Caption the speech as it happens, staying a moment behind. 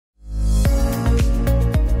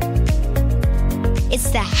It's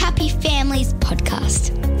the Happy Families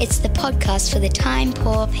podcast. It's the podcast for the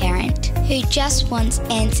time-poor parent who just wants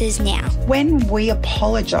answers now. When we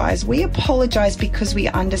apologise because we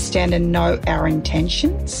understand and know our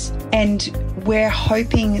intentions, and we're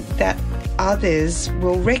hoping that others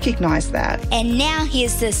will recognise that. And now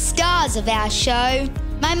here's the stars of our show,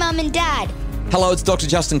 my mum and dad. Hello, it's Dr.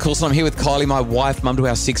 Justin Coulson. I'm here with Kylie, my wife, mum to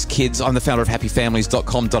our 6 kids. I'm the founder of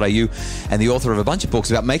happyfamilies.com.au and the author of a bunch of books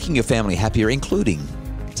about making your family happier, including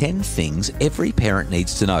 10 things every parent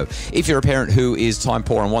needs to know. If you're a parent who is time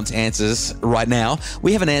poor and wants answers right now,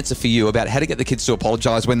 we have an answer for you about how to get the kids to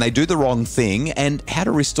apologise when they do the wrong thing and how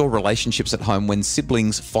to restore relationships at home when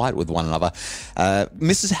siblings fight with one another.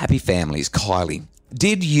 Mrs. Happy Families, Kylie,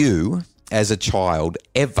 did you, as a child,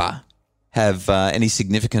 ever have any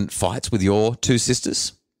significant fights with your 2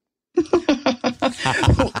 sisters?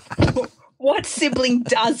 What sibling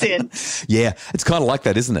doesn't? Yeah, it's kind of like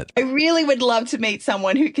that, isn't it? I really would love to meet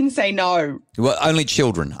someone who can say no. Well, only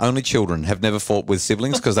children have never fought with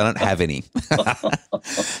siblings because they don't have any.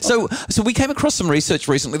 So we came across some research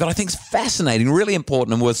recently that I think is fascinating, really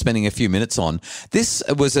important and worth spending a few minutes on. This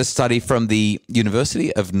was a study from the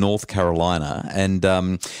University of North Carolina, and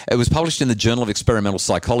it was published in the Journal of Experimental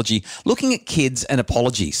Psychology, looking at kids and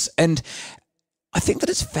apologies. And I think that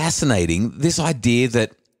it's fascinating, this idea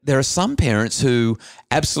that there are some parents who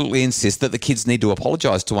absolutely insist that the kids need to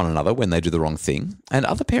apologise to one another when they do the wrong thing, and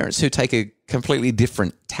other parents who take a completely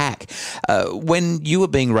different tack. When you were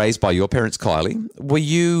being raised by your parents, Kylie, were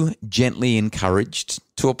you gently encouraged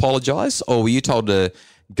to apologise, or were you told to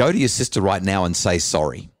go to your sister right now and say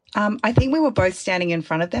sorry? I think we were both standing in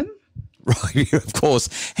front of them. Right, of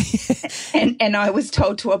course. and I was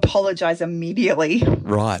told to apologise immediately.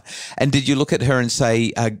 Right. And did you look at her and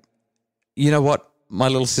say, you know what? My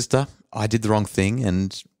little sister, I did the wrong thing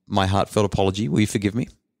and my heartfelt apology. Will you forgive me?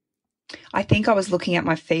 I think I was looking at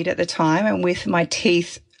my feet at the time and with my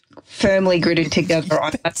teeth firmly gritted together,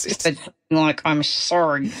 I said like, I'm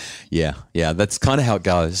sorry. Yeah, that's kind of how it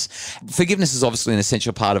goes. Forgiveness is obviously an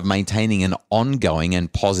essential part of maintaining an ongoing and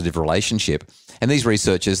positive relationship. And these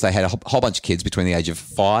researchers, they had a whole bunch of kids between the age of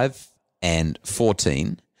 5 and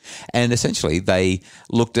 14. And essentially, they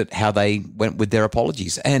looked at how they went with their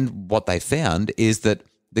apologies. And what they found is that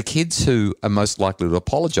the kids who are most likely to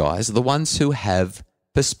apologise are the ones who have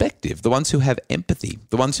perspective, the ones who have empathy,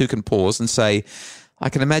 the ones who can pause and say, I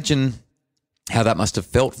can imagine how that must have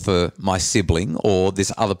felt for my sibling or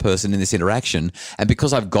this other person in this interaction. And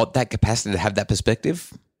because I've got that capacity to have that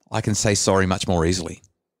perspective, I can say sorry much more easily.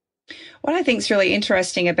 What I think is really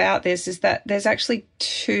interesting about this is that there's actually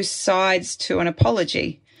 2 sides to an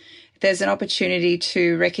apology. There's an opportunity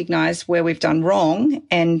to recognise where we've done wrong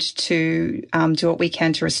and to do what we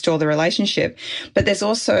can to restore the relationship. But there's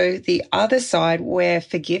also the other side where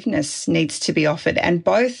forgiveness needs to be offered. And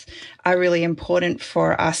both are really important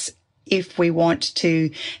for us if we want to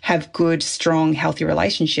have good, strong, healthy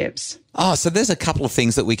relationships. Oh, so there's a couple of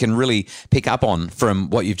things that we can really pick up on from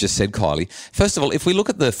what you've just said, Kylie. First of all, if we look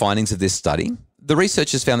at the findings of this study, the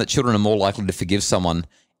researchers found that children are more likely to forgive someone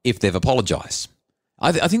if they've apologised.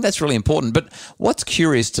 I think that's really important. But what's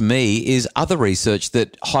curious to me is other research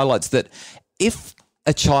that highlights that if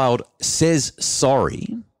a child says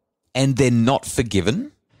sorry and they're not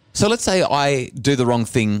forgiven, so let's say I do the wrong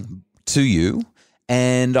thing to you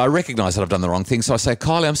and I recognise that I've done the wrong thing. So I say,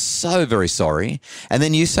 Kylie, I'm so very sorry. And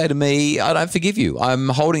then you say to me, I don't forgive you. I'm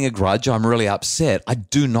holding a grudge. I'm really upset. I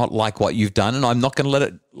do not like what you've done and I'm not going to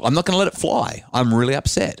let it fly. I'm really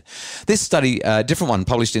upset. This study, a different one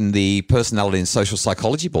published in the Personality and Social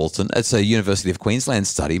Psychology Bulletin, it's a University of Queensland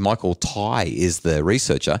study. Michael Ty is the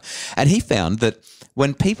researcher. And he found that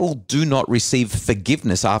when people do not receive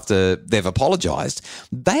forgiveness after they've apologised,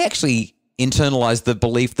 they actually internalize the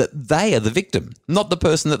belief that they are the victim, not the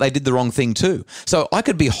person that they did the wrong thing to. So I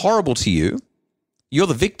could be horrible to you. You're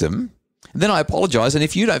the victim. Then I apologize. And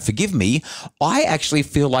if you don't forgive me, I actually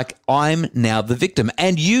feel like I'm now the victim.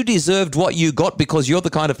 And you deserved what you got because you're the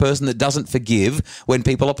kind of person that doesn't forgive when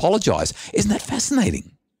people apologize. Isn't that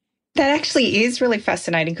fascinating? That actually is really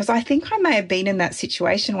fascinating because I think I may have been in that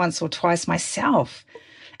situation once or twice myself.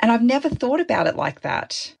 And I've never thought about it like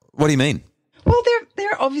that. What do you mean? Well, there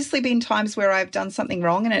have obviously been times where I've done something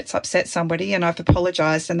wrong and it's upset somebody and I've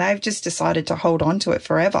apologised and they've just decided to hold on to it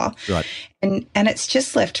forever. Right. And it's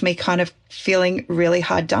just left me kind of feeling really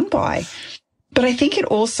hard done by. But I think it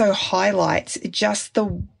also highlights just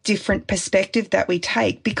the different perspective that we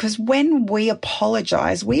take because when we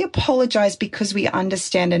apologise because we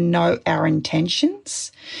understand and know our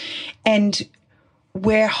intentions and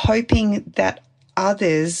we're hoping that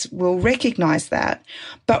others will recognize that.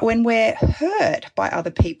 But when we're hurt by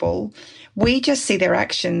other people, we just see their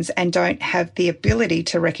actions and don't have the ability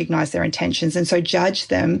to recognize their intentions, and so judge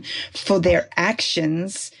them for their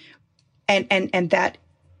actions. And that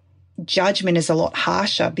judgment is a lot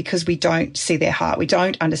harsher because we don't see their heart. We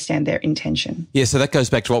don't understand their intention. Yeah, so that goes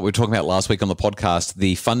back to what we were talking about last week on the podcast,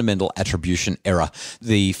 the fundamental attribution error.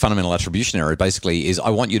 The fundamental attribution error basically is I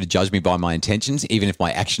want you to judge me by my intentions, even if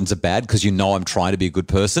my actions are bad, because you know I'm trying to be a good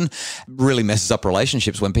person. Really messes up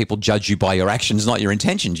relationships when people judge you by your actions, not your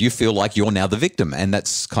intentions. You feel like you're now the victim, and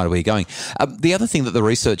that's kind of where you're going. The other thing that the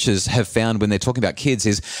researchers have found when they're talking about kids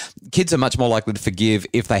is kids are much more likely to forgive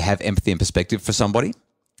if they have empathy and perspective for somebody.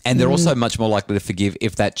 And they're also much more likely to forgive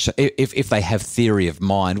if they have theory of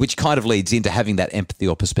mind, which kind of leads into having that empathy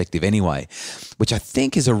or perspective anyway, which I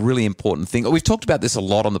think is a really important thing. We've talked about this a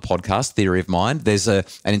lot on the podcast, theory of mind. There's an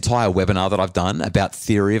entire webinar that I've done about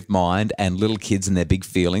theory of mind and little kids and their big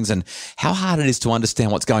feelings and how hard it is to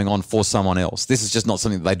understand what's going on for someone else. This is just not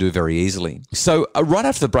something that they do very easily. So right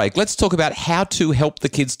after the break, let's talk about how to help the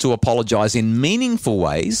kids to apologise in meaningful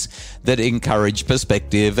ways that encourage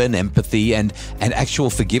perspective and empathy and actual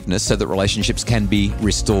forgiveness so that relationships can be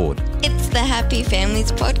restored. It's the Happy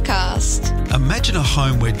Families Podcast. Imagine a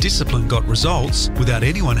home where discipline got results without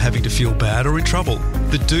anyone having to feel bad or in trouble.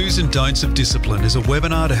 The Do's and Don'ts of Discipline is a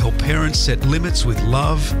webinar to help parents set limits with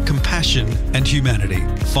love, compassion and humanity.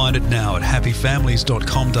 Find it now at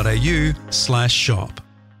happyfamilies.com.au/shop.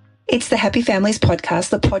 It's the Happy Families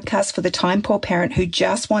Podcast, the podcast for the time-poor parent who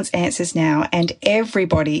just wants answers now, and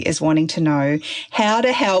everybody is wanting to know how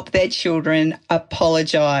to help their children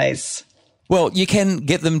apologise. Well, you can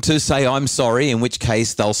get them to say, I'm sorry, in which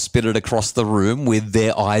case they'll spit it across the room with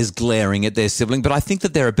their eyes glaring at their sibling. But I think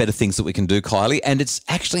that there are better things that we can do, Kylie, and it's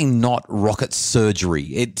actually not rocket surgery.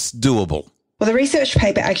 It's doable. Well, the research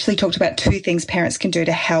paper actually talked about two things parents can do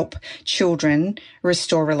to help children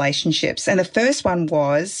restore relationships. And the first one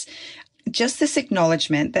was just this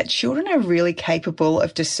acknowledgement that children are really capable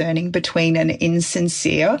of discerning between an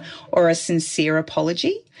insincere or a sincere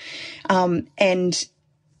apology. And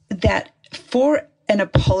that for an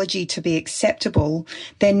apology to be acceptable,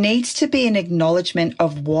 there needs to be an acknowledgement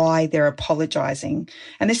of why they're apologising.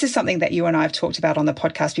 And this is something that you and I have talked about on the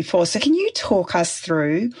podcast before. So can you talk us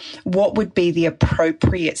through what would be the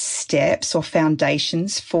appropriate steps or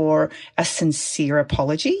foundations for a sincere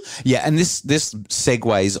apology? Yeah, and this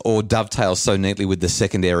segues or dovetails so neatly with the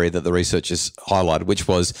second area that the researchers highlighted, which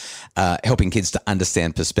was helping kids to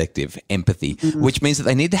understand perspective, empathy, which means that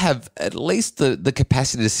they need to have at least the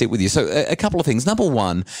capacity to sit with you. So a couple of things. Number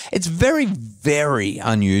one, it's very, very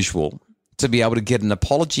unusual to be able to get an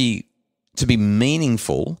apology to be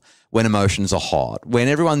meaningful when emotions are hot, when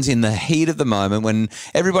everyone's in the heat of the moment, when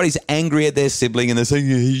everybody's angry at their sibling and they're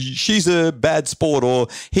saying, she's a bad sport or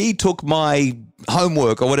he took my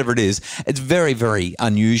homework or whatever it is. It's very, very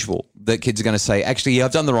unusual that kids are going to say, actually, yeah,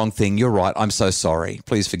 I've done the wrong thing. You're right. I'm so sorry.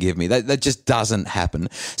 Please forgive me. That just doesn't happen.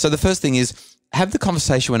 So the first thing is, have the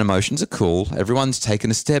conversation when emotions are cool. Everyone's taken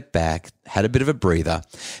a step back, had a bit of a breather.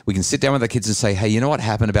 We can sit down with our kids and say, hey, you know what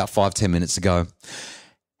happened about 5-10 minutes ago?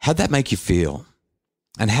 How'd that make you feel?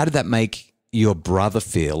 And how did that make your brother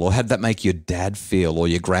feel? Or how did that make your dad feel or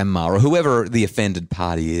your grandma or whoever the offended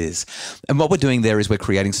party is? And what we're doing there is we're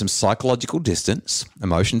creating some psychological distance.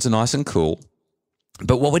 Emotions are nice and cool.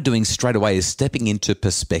 But what we're doing straight away is stepping into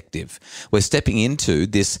perspective. We're stepping into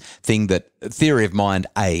this thing that theory of mind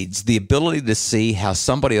aids, the ability to see how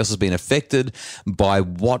somebody else has been affected by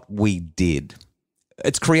what we did.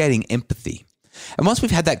 It's creating empathy. And once we've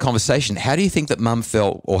had that conversation, how do you think that mum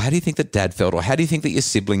felt, or how do you think that dad felt, or how do you think that your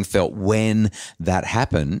sibling felt when that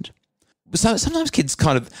happened? So sometimes kids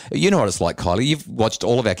kind of, you know what it's like, Kylie. You've watched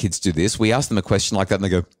all of our kids do this. We ask them a question like that and they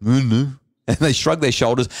go, no. And they shrug their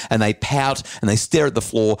shoulders and they pout and they stare at the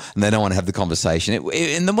floor and they don't want to have the conversation.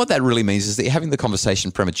 And then what that really means is that you're having the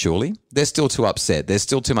conversation prematurely. They're still too upset. There's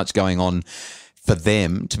still too much going on for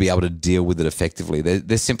them to be able to deal with it effectively.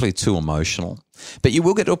 They're simply too emotional. But you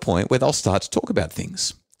will get to a point where they'll start to talk about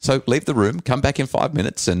things. So leave the room, come back in 5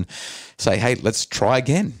 minutes and say, hey, let's try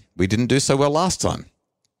again. We didn't do so well last time.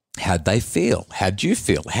 How'd they feel? How'd you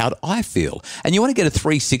feel? How'd I feel? And you want to get a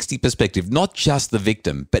 360 perspective, not just the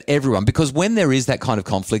victim, but everyone. Because when there is that kind of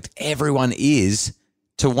conflict, everyone is,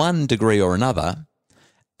 to one degree or another,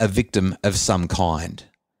 a victim of some kind.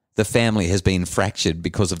 The family has been fractured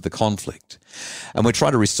because of the conflict. And we're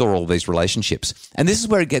trying to restore all these relationships. And this is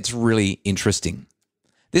where it gets really interesting.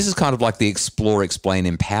 This is kind of like the explore, explain,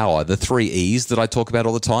 empower, the 3 E's that I talk about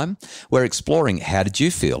all the time. We're exploring, how did you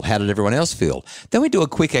feel? How did everyone else feel? Then we do a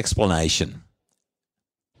quick explanation.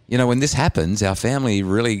 You know, when this happens, our family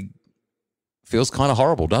really Feels kind of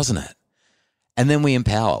horrible, doesn't it? And then we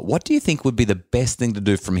empower. What do you think would be the best thing to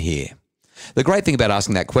do from here? The great thing about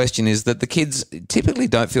asking that question is that the kids typically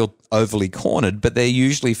don't feel overly cornered, but they're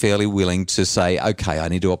usually fairly willing to say, okay, I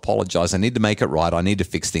need to apologise. I need to make it right. I need to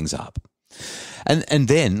fix things up. And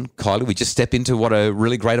then, Kylie, we just step into what a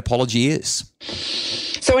really great apology is.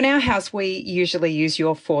 So in our house, we usually use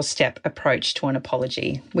your 4-step approach to an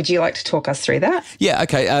apology. Would you like to talk us through that? Yeah,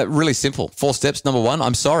 okay, really simple. 4 steps. Number 1,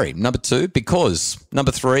 I'm sorry. Number 2, because.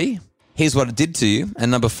 Number 3, here's what it did to you. And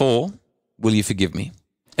number 4, will you forgive me?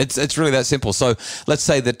 It's really that simple. So let's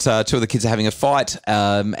say that 2 of the kids are having a fight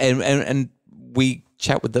and we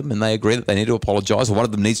chat with them and they agree that they need to apologise, or one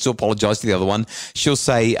of them needs to apologise to the other one. She'll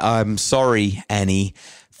say, I'm sorry, Annie,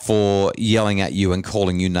 for yelling at you and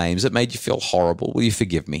calling you names. It made you feel horrible. Will you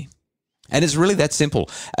forgive me? And it's really that simple.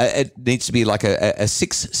 It needs to be like a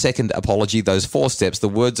 6-second apology, those 4 steps. The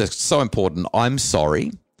words are so important. I'm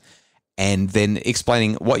sorry. And then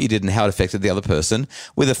explaining what you did and how it affected the other person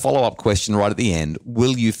with a follow-up question right at the end.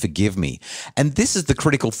 Will you forgive me? And this is the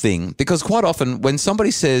critical thing, because quite often when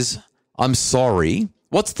somebody says, I'm sorry,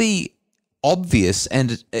 what's the obvious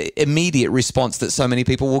and immediate response that so many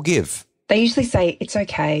people will give? They usually say, it's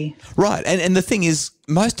okay. Right. And the thing is,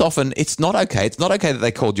 most often it's not okay. It's not okay that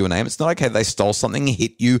they called you a name. It's not okay that they stole something,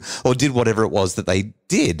 hit you, or did whatever it was that they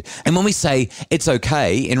did. And when we say it's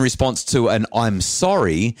okay in response to an I'm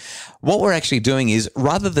sorry, what we're actually doing is,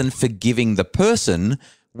 rather than forgiving the person,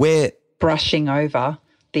 we're brushing over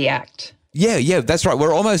the act. Yeah, that's right.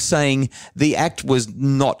 We're almost saying the act was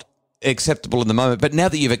not acceptable in the moment, but now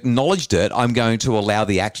that you've acknowledged it, I'm going to allow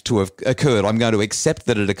the act to have occurred. I'm going to accept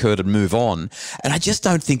that it occurred and move on. And I just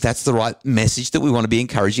don't think that's the right message that we want to be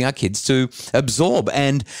encouraging our kids to absorb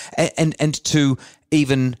and to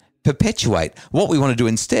even perpetuate. What we want to do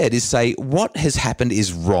instead is say what has happened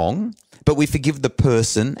is wrong, but we forgive the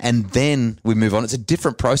person and then we move on. It's a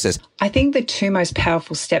different process. I think the 2 most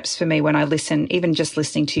powerful steps for me when I listen, even just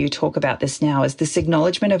listening to you talk about this now, is this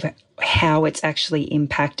acknowledgement of how it's actually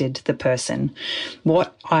impacted the person.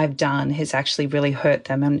 What I've done has actually really hurt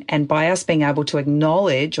them. And by us being able to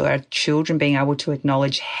acknowledge, or our children being able to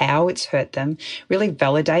acknowledge how it's hurt them, really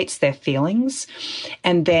validates their feelings.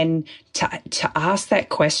 And then to ask that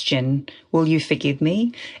question, will you forgive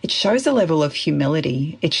me? It shows a level of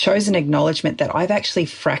humility. It shows an acknowledgement that I've actually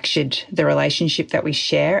fractured the relationship that we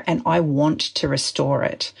share and I want to restore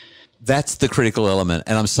it. That's the critical element.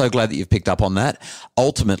 And I'm so glad that you've picked up on that.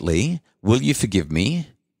 Ultimately, will you forgive me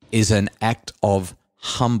is an act of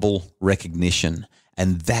humble recognition.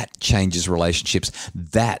 And that changes relationships.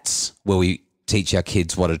 That's where we teach our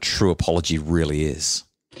kids what a true apology really is.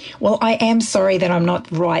 Well, I am sorry that I'm not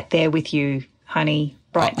right there with you, honey,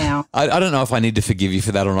 right now. I don't know if I need to forgive you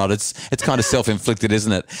for that or not. It's kind of self-inflicted,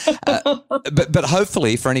 isn't it? But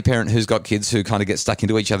hopefully for any parent who's got kids who kind of get stuck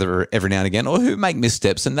into each other every now and again, or who make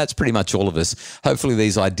missteps, and that's pretty much all of us, hopefully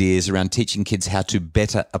these ideas around teaching kids how to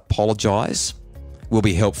better apologise will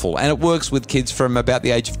be helpful. And it works with kids from about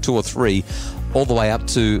the age of 2 or 3 all the way up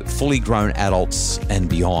to fully grown adults and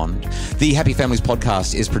beyond. The Happy Families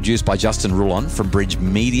podcast is produced by Justin Rulon from Bridge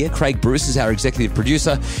Media. Craig Bruce is our executive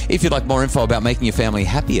producer. If you'd like more info about making your family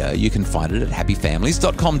happier, you can find it at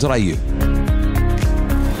happyfamilies.com.au.